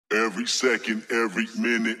every second, every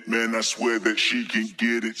minute. Man, I swear that she can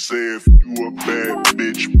get it. Say if you a bad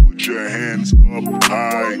bitch, put your hands up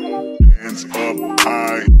high. Hands up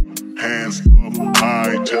high. Hands up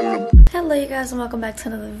high. Tell them. Hello you guys, and welcome back to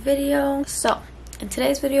another video. So in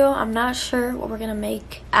today's video, I'm not sure what we're gonna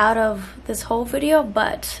make out of this whole video,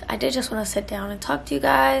 but I did just want to sit down and talk to you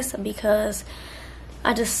guys because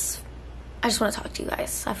I just want to talk to you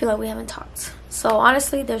guys. I feel like we haven't talked. So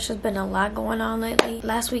honestly, there's just been a lot going on lately.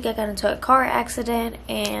 Last week I got into a car accident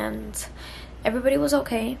and everybody was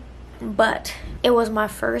okay, but it was my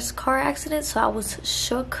first car accident, so I was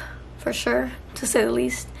shook for sure, to say the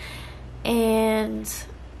least. And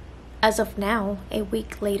as of now, a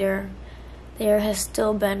week later, there has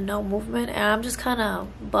still been no movement, and I'm just kind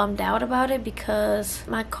of bummed out about it because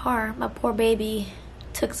my car, my poor baby,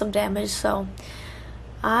 took some damage. So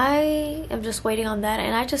I am just waiting on that,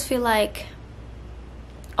 and I just feel like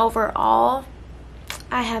overall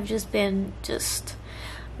I have just been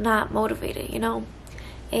not motivated, you know.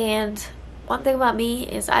 And one thing about me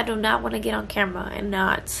is I do not want to get on camera and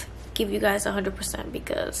not give you guys 100%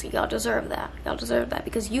 because y'all deserve that. Y'all deserve that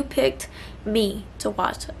because you picked me to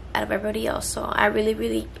watch out of everybody else. So I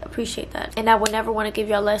really appreciate that, and I would never want to give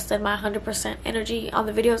y'all less than my 100% energy on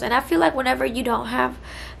the videos. And I feel like whenever you don't have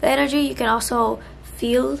the energy, you can also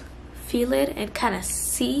feel it and kind of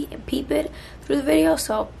see and peep it through the video.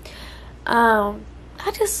 So my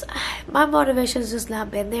motivation has just not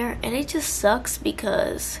been there, and it just sucks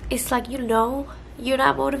because it's like, you know, you're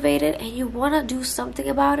not motivated and you want to do something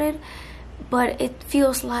about it, but it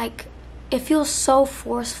feels so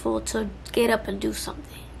forceful to get up and do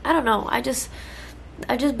something. I don't know, I've just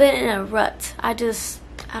been in a rut. I don't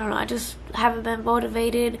know, I just haven't been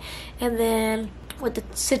motivated. And then with the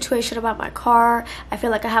situation about my car, I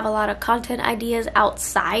feel like I have a lot of content ideas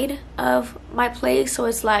outside of my place. So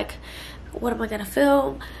it's like, what am I gonna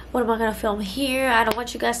film? What am I gonna film here? I don't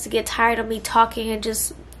want you guys to get tired of me talking and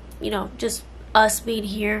just, you know, just us being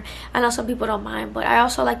here. I know some people don't mind, but I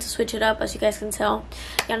also like to switch it up. As you guys can tell,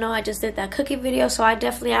 y'all know I just did that cooking video, so I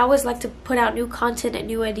always like to put out new content and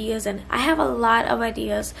new ideas, and I have a lot of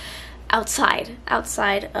ideas outside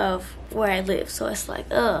of where I live. So it's like,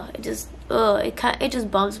 it just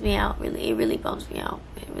bums me out. It really bums me out.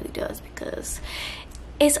 It really does, because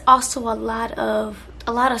it's also a lot of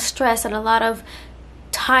stress and a lot of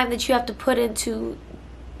time that you have to put into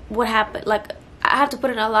what happened. Like, I have to put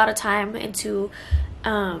in a lot of time into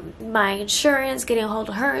my insurance, getting a hold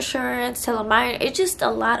of her insurance, telling my, it's just a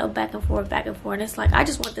lot of back and forth, and it's like, I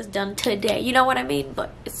just want this done today, you know what I mean?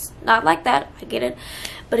 But it's not like that, I get it,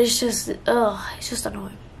 but it's just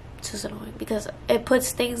annoying. It's just annoying because it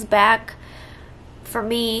puts things back for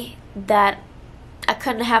me that I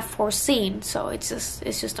couldn't have foreseen. So it's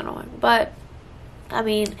just annoying, but I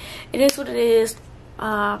mean, it is what it is.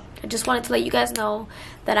 I just wanted to let you guys know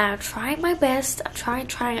that I'm trying my best. I'm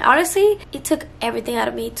trying. Honestly, it took everything out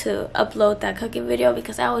of me to upload that cooking video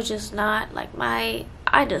because I was just not like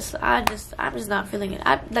I'm just not feeling it.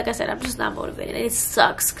 Like I said, I'm just not motivated. It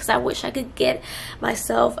sucks because I wish I could get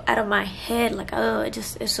myself out of my head. Like,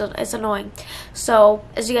 it's annoying. So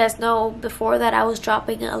as you guys know, before that I was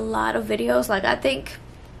dropping a lot of videos. Like I think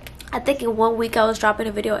in 1 week I was dropping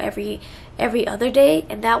a video every other day,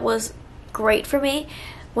 and that was great for me.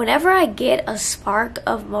 Whenever I get a spark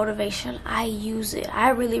of motivation, I use it. I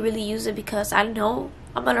really use it because I know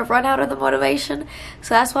I'm gonna run out of the motivation.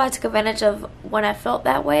 So that's why I took advantage of when I felt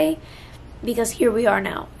that way, because here we are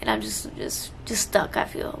now, and I'm just stuck, I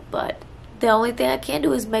feel. But the only thing I can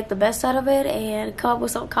do is make the best out of it and come up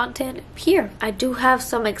with some content here. I do have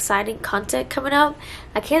some exciting content coming up.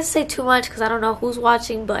 I can't say too much because I don't know who's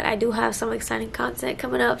watching, but I do have some exciting content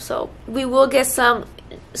coming up. So we will get some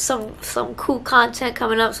cool content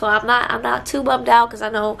coming up. So I'm not too bummed out because I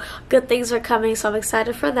know good things are coming. So I'm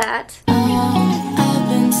excited for that. I've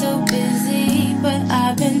been so busy, but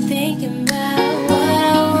I've been thinking about what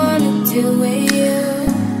I want to do with you.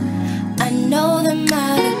 I know them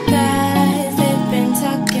other guys, they've been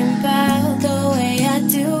talking about the way I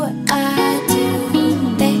do what I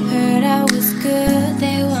do. They heard I was good,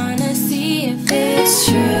 they wanna see if it's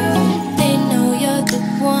true. They know you're the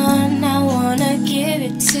one I wanna give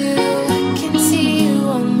it to. I can see you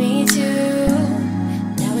want me too.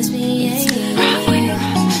 Now it's me and you.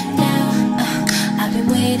 Now I've been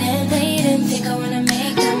waiting, think I wanna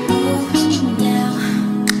make that move now.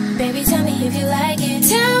 Baby, tell me if you like it.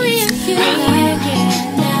 Tell me if you like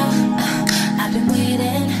it now.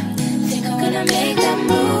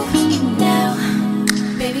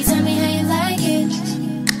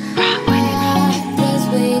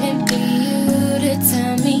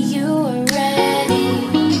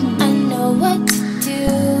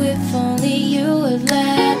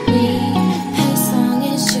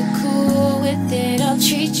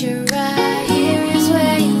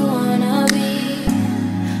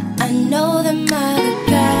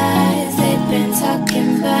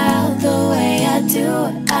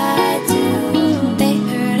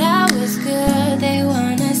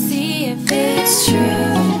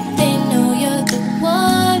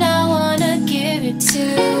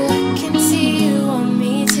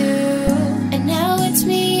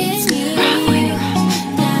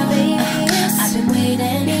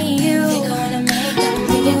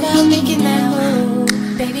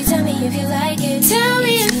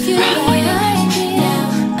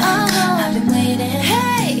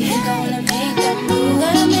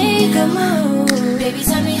 the moon. Baby,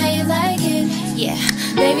 tell me how you like it. Yeah,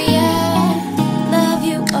 baby, I love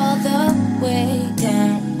you all the way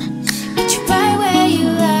down. Get you right where you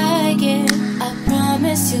like it. I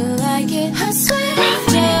promise you like it. I swear,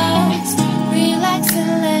 just relax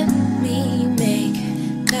and let me make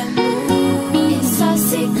that move. It's our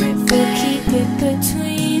secret, we'll keep it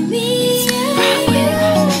between me and you.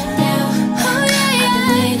 Now, oh yeah, I've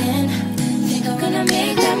been waiting. Think I'm gonna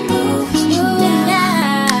make that move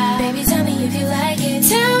now. Baby, tell me if you like it.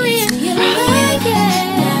 Tell me if you like it.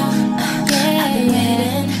 Now, yeah, I've been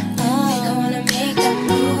waiting. Think I wanna make that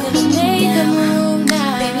move. Gonna make that move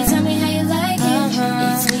now. Baby, tell me how you like it.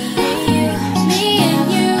 It's me and you, me and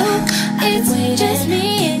you. It's just me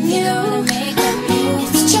and you.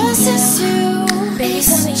 It's just us two. Baby,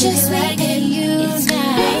 tell me just like it. You now.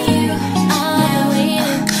 I've been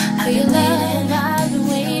waiting for your love. I've been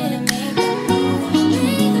waiting to make that move.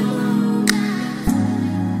 Make that move now.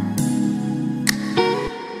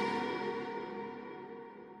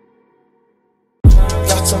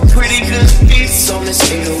 Got some pretty good beats on this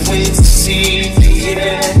 808 CD,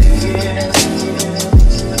 yeah.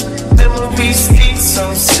 Memories speak,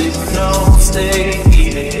 so sitting on stay,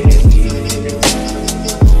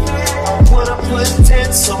 I wanna put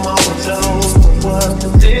tents on my windows, but what's the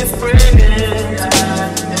difference?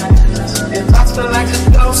 If I feel like a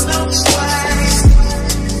ghost, no way.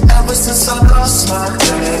 Ever since I lost my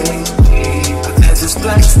baby, I've had this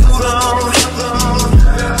black suit on,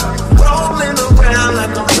 rolling around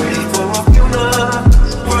like I'm ready for a funeral.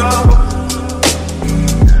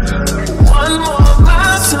 One more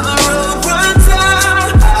mile to the road runs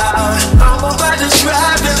out. I'm about to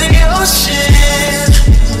drive in the ocean.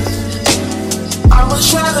 I'ma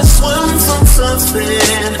try to swim from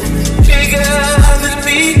something bigger than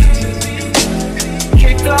me.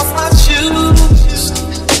 Kick off my shoes.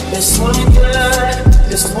 It's one good,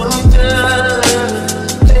 it's one good.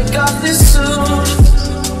 Take off this suit.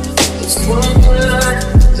 It's one good,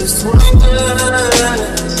 it's one good.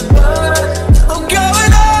 I'm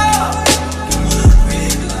going up.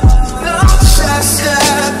 No try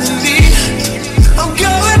stopping me. I'm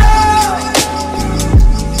going up.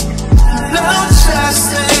 No try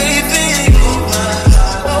saving.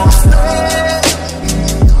 No fear.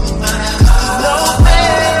 No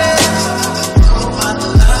fear.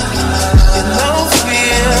 And no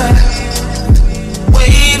fear.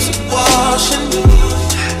 Waves washing me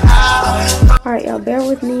out. Alright, y'all, bear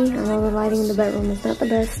with me. I know the lighting in the bedroom is not the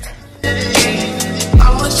best.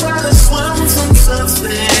 I'ma try to swim from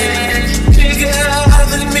something bigger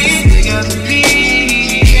than me, bigger than me.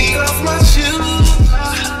 Kick off my shoes.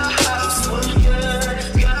 It's one good,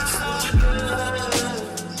 it's one good.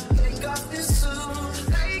 Take off this suit.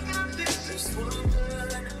 Take off this. It's one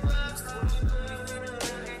good, it's one good.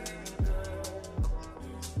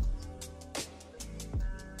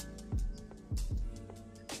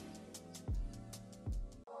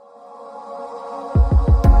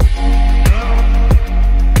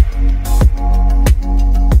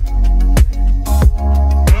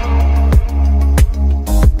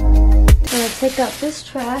 Take out this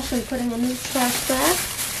trash and put in a new trash bag.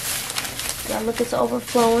 Yeah, look, it's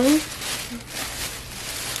overflowing.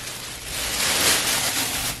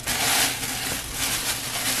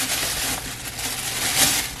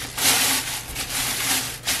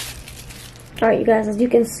 Alright, you guys, as you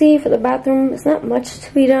can see, for the bathroom, it's not much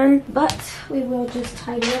to be done, but we will just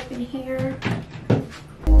tidy up in here.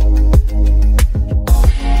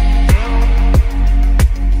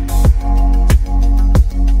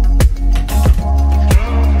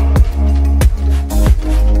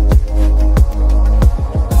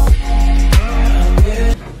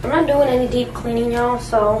 Deep cleaning, y'all,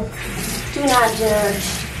 so do not judge.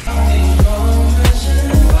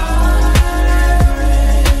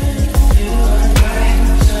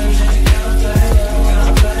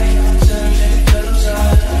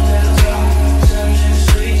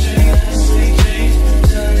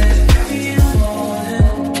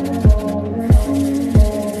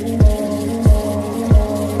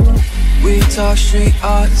 We talk street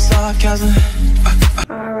art, sarcasm.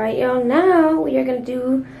 Alright, y'all, now we are gonna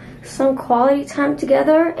do some quality time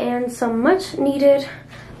together and some much needed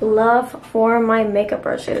love for my makeup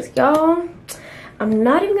brushes. Y'all, I'm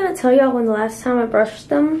not even gonna tell y'all when the last time I brushed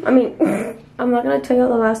them. I mean, I'm not gonna tell y'all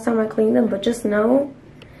the last time I cleaned them, but just know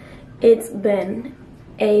it's been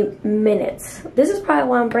a minute. This is probably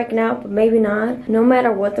why I'm breaking out, but maybe not. No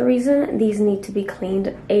matter what the reason, these need to be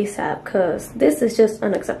cleaned ASAP because this is just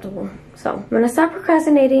unacceptable. So I'm gonna stop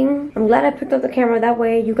procrastinating. I'm glad I picked up the camera, that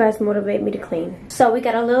way you guys motivate me to clean. So we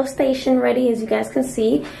got a little station ready, as you guys can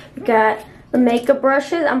see. We got the makeup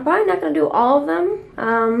brushes. I'm probably not gonna do all of them.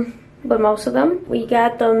 but most of them. We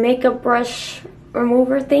got the makeup brush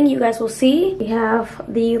remover thing, you guys will see. We have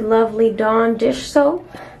the lovely Dawn dish soap.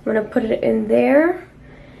 I'm gonna put it in there,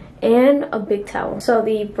 and a big towel so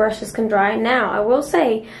the brushes can dry. Now, I will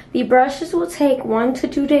say the brushes will take 1 to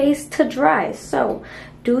 2 days to dry, so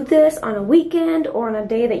do this on a weekend or on a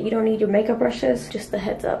day that you don't need your makeup brushes. Just a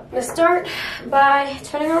heads up. I'm gonna start by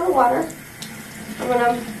turning on the water. I'm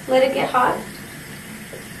gonna let it get hot.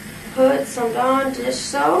 Put some Dawn dish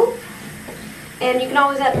soap, and you can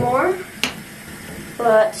always add more,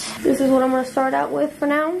 but this is what I'm gonna start out with for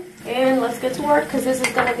now. And let's get to work, because this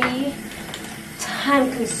is gonna be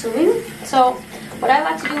time consuming. So what I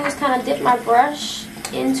like to do is kind of dip my brush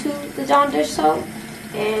into the Dawn dish soap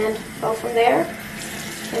and go from there.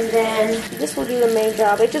 And then this will do the main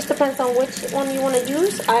job. It just depends on which one you want to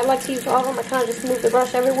use. I like to use all of them. I kind of just move the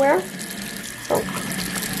brush everywhere. So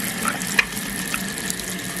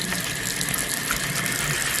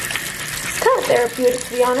it's kind of therapeutic, to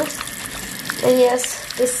be honest. And yes,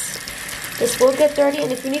 this will get dirty,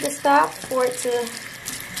 and if you need to stop for it to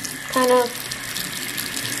kind of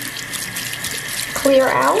clear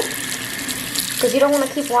out, because you don't want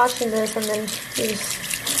to keep washing this and then you just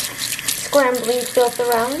scrambling filth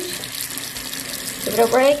around. Give it a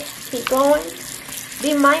break, keep going.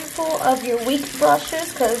 Be mindful of your weak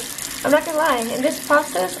brushes, because I'm not gonna lie, in this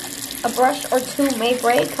process a brush or two may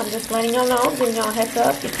break. I'm just letting y'all know, giving y'all a heads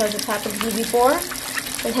up, because it's happened to me before.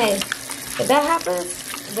 And hey, if that happens,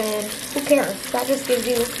 then who cares? That just gives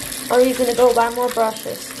you a reason to go buy more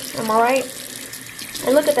brushes. Am I right?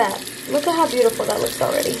 And look at that. Look at how beautiful that looks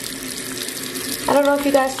already. I don't know if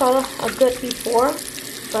you guys saw a good before,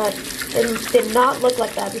 but it did not look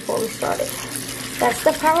like that before we started. That's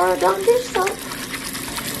the power of Dawn dish soap.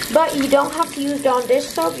 But you don't have to use Dawn dish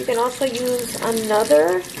soap. You can also use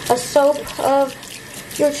a soap of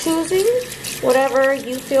your choosing, whatever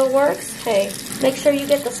you feel works. Hey, make sure you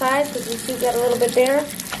get the size, because you see that a little bit there.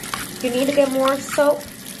 If you need to get more soap,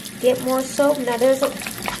 get more soap. Now there's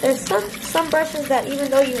some brushes that, even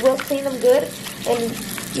though you will clean them good and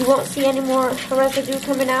you won't see any more residue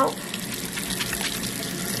coming out,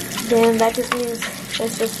 then that just means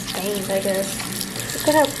it's just stained, I guess. Look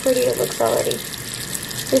at how pretty it looks already.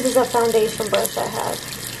 This is a foundation brush I have.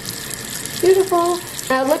 Beautiful.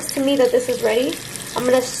 Now it looks to me that this is ready. I'm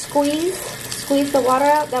gonna squeeze the water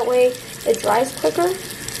out. That way it dries quicker.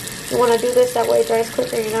 You want to do this that way it dries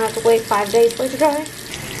quicker. You don't have to wait 5 days for it to dry.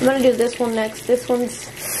 I'm gonna do this one next. This one's,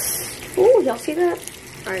 ooh, y'all see that?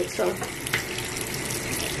 All right, so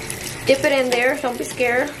dip it in there. Don't be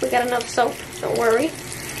scared. We got enough soap. Don't worry.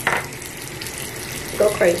 Go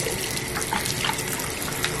crazy.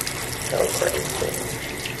 Go crazy.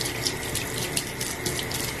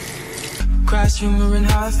 Crash humor in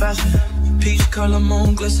high fashion. Peach color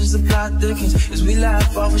moon glistens the plot thickens as we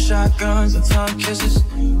laugh off with shotguns and tongue kisses.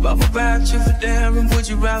 Bubble bath, truth or dare, and would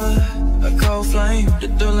you rather? A cold flame, the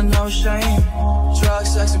thrill and no shame. Drug,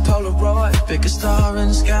 sex, and Polaroid. Pick a star in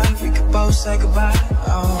the sky, we could both say goodbye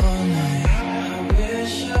all night. I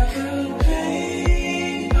wish I could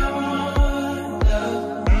be your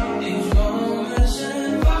love. These moments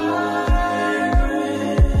and vibrant.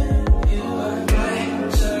 You are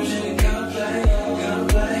right, surging, gotta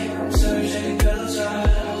play, surging, pillow talk,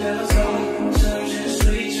 surging,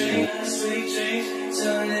 sweet dreams,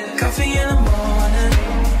 turning. Coffee in the morning.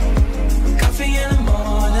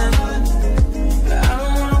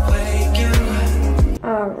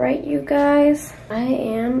 Alright, you guys, I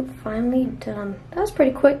am finally done. That was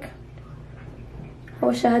pretty quick. I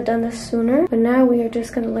wish I had done this sooner, but now we are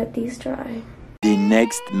just gonna let these dry. The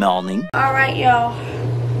next morning. Alright, y'all,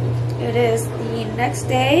 it is the next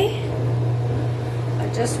day. I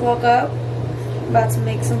just woke up, about to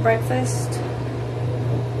make some breakfast.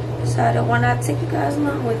 Decided why not take you guys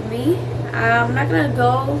along with me. I'm not gonna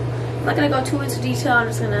go too into detail. I'm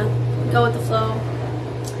just gonna go with the flow,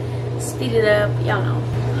 speed it up, y'all know.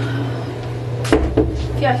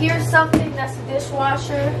 If y'all hear something, that's the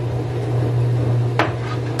dishwasher.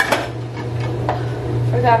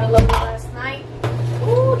 Forgot to load it last night.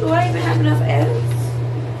 Ooh, do I even have enough eggs?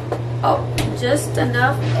 Oh, just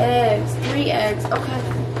enough eggs. 3 eggs, okay.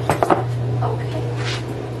 Okay.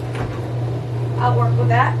 I'll work with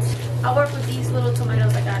that. I'll work with these little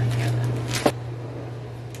tomatoes I got in here.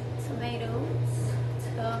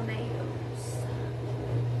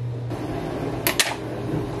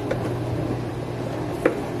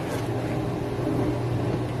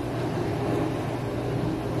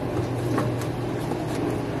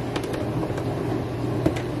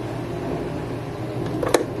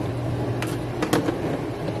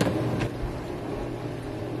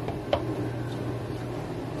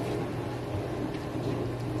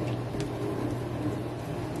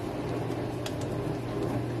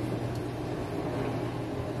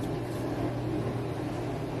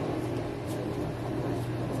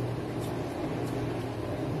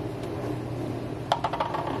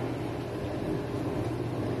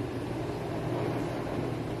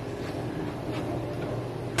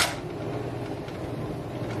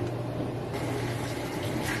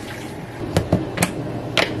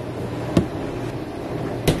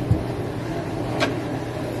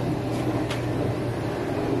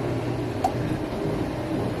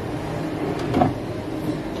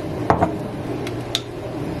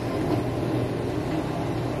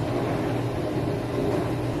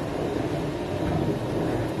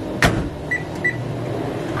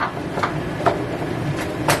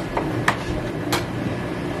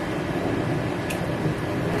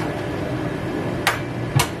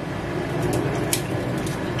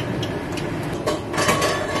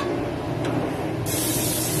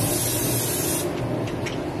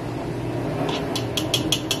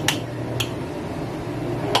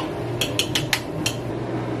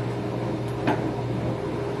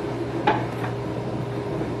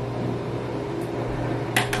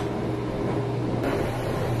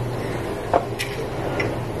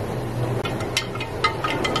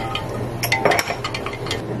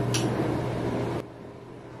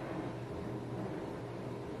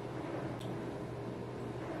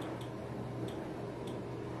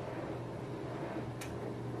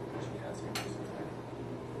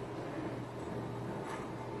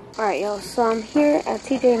 Alright, y'all, so I'm here at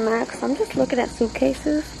TJ Maxx. I'm just looking at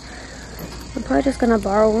suitcases. I'm probably just gonna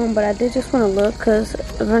borrow one, but I did just want to look because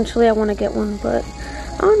eventually I want to get one, but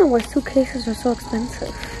I don't know why suitcases are so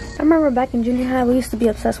expensive. I remember back in junior high, we used to be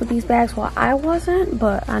obsessed with these bags. Well, I wasn't,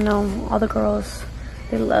 but I know all the girls,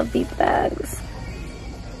 they love these bags.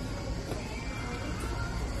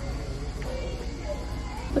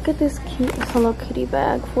 Look at this cute Hello Kitty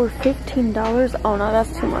bag for $15. Oh no,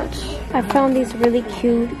 that's too much. I found these really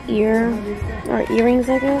cute earrings,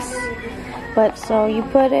 I guess. But so you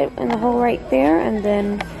put it in the hole right there and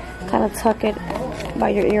then kind of tuck it by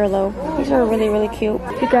your earlobe. These are really, really cute.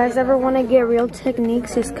 If you guys ever want to get Real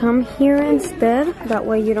Techniques, just come here instead. That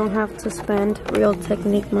way you don't have to spend Real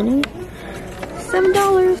Technique money.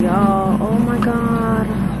 $7. Y'all, oh my god.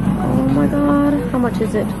 Oh my god. How much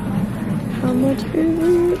is it? How much is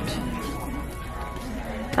it?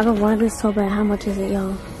 I've been wanting this so bad. How much is it,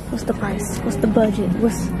 y'all? What's the price? What's the budget?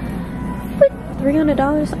 What?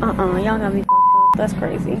 $300? Y'all got me fucked up. That's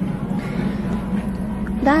crazy.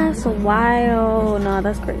 That's wild. No,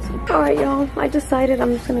 that's crazy. Alright, y'all. I decided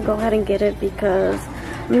I'm just gonna go ahead and get it because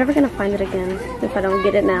I'm never gonna find it again if I don't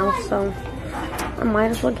get it now. So I might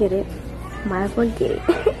as well get it. Might as well get it.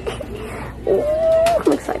 Ooh,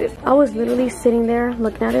 I'm excited. I was literally sitting there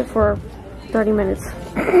looking at it for 30 minutes.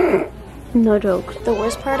 No joke. The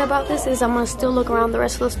worst part about this is I'm gonna still look around the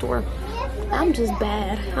rest of the store. I'm just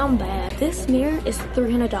bad. I'm bad. This mirror is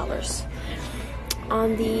 $300.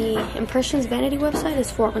 On the Impressions Vanity website is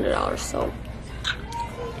 $400. So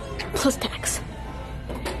plus tax.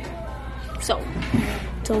 So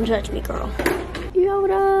don't judge me, girl.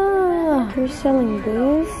 Yoda, you're selling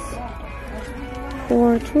this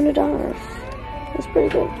for $200. That's pretty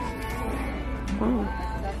good. Wow.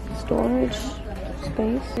 Storage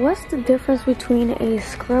space. What's the difference between a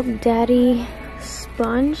Scrub Daddy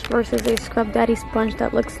sponge versus a Scrub Daddy sponge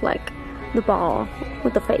that looks like the ball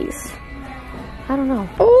with the face? I don't know.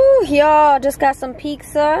 Oh, y'all, just got some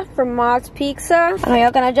pizza from Mod's Pizza. I know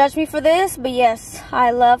y'all gonna judge me for this, but yes,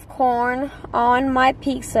 I love corn on my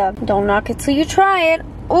pizza. Don't knock it till you try it.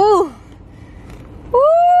 Ooh.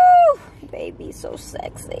 Ooh. Baby, so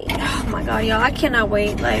sexy. Oh my god, y'all, I cannot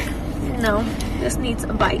wait. Like, no, this needs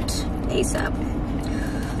a bite ASAP.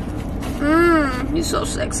 Mmm, you're so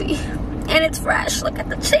sexy. And it's fresh. Look at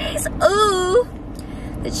the cheese. Ooh,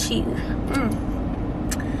 the cheese. Mmm.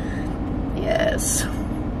 Yes.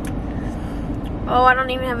 Oh, I don't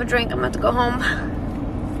even have a drink. I'm about to go home.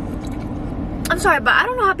 I'm sorry, but I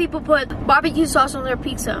don't know how people put barbecue sauce on their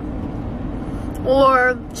pizza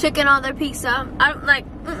or chicken on their pizza. I'm like,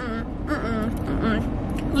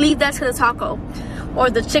 leave that to the taco or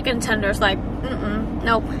the chicken tenders. Like,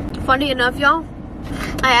 nope. Funny enough, y'all,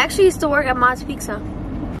 I actually used to work at Mod's Pizza.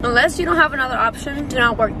 Unless you don't have another option, do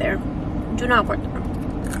not work there. Do not work there.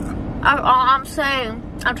 I'm saying,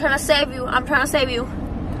 I'm trying to save you. I'm trying to save you.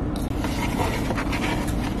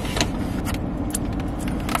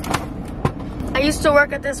 I used to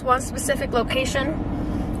work at this one specific location.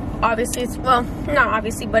 Obviously, it's, well, not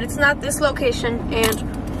obviously, but it's not this location.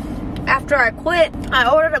 And after I quit,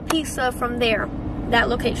 I ordered a pizza from there, that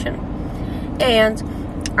location. And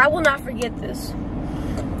I will not forget this.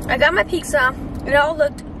 I got my pizza. It all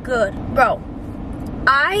looked good. Bro,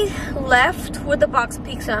 I left with the box of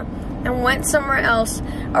pizza and went somewhere else,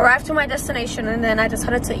 arrived to my destination, and then I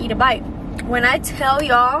decided to eat a bite. When I tell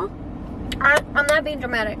y'all, I'm not being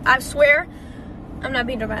dramatic. I swear, I'm not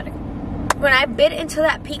being dramatic. When I bit into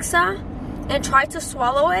that pizza and tried to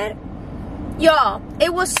swallow it, y'all,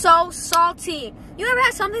 it was so salty. You ever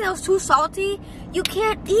had something that was too salty? You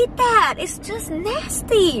can't eat that. It's just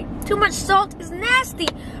nasty. Too much salt is nasty.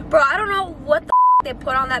 Bro, I don't know what the they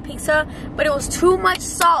put on that pizza, but it was too much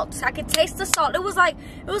salt. I could taste the salt. It was like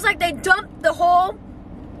they dumped the whole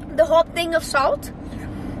thing of salt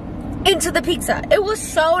into the pizza. It was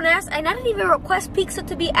so nasty, and I didn't even request pizza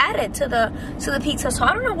to be added to the pizza, so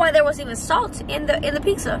I don't know why there was even salt in the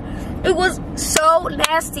pizza. It was so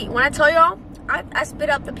nasty. When I tell y'all, I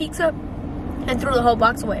spit out the pizza and threw the whole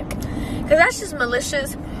box away, because that's just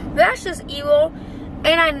malicious. That's just evil.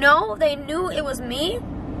 And I know they knew it was me,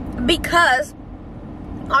 because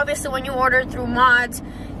obviously when you order through Mods,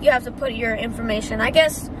 you have to put your information. I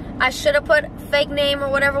guess I should have put fake name or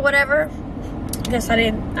whatever. I guess I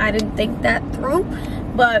didn't think that through.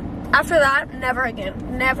 But after that, never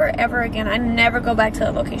again. Never ever again. I never go back to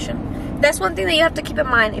that location. That's one thing that you have to keep in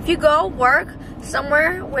mind. If you go work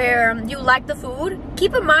somewhere where you like the food,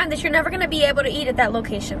 keep in mind that you're never gonna be able to eat at that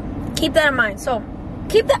location. Keep that in mind. So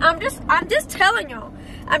keep that. I'm just telling y'all.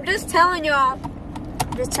 I'm just telling y'all.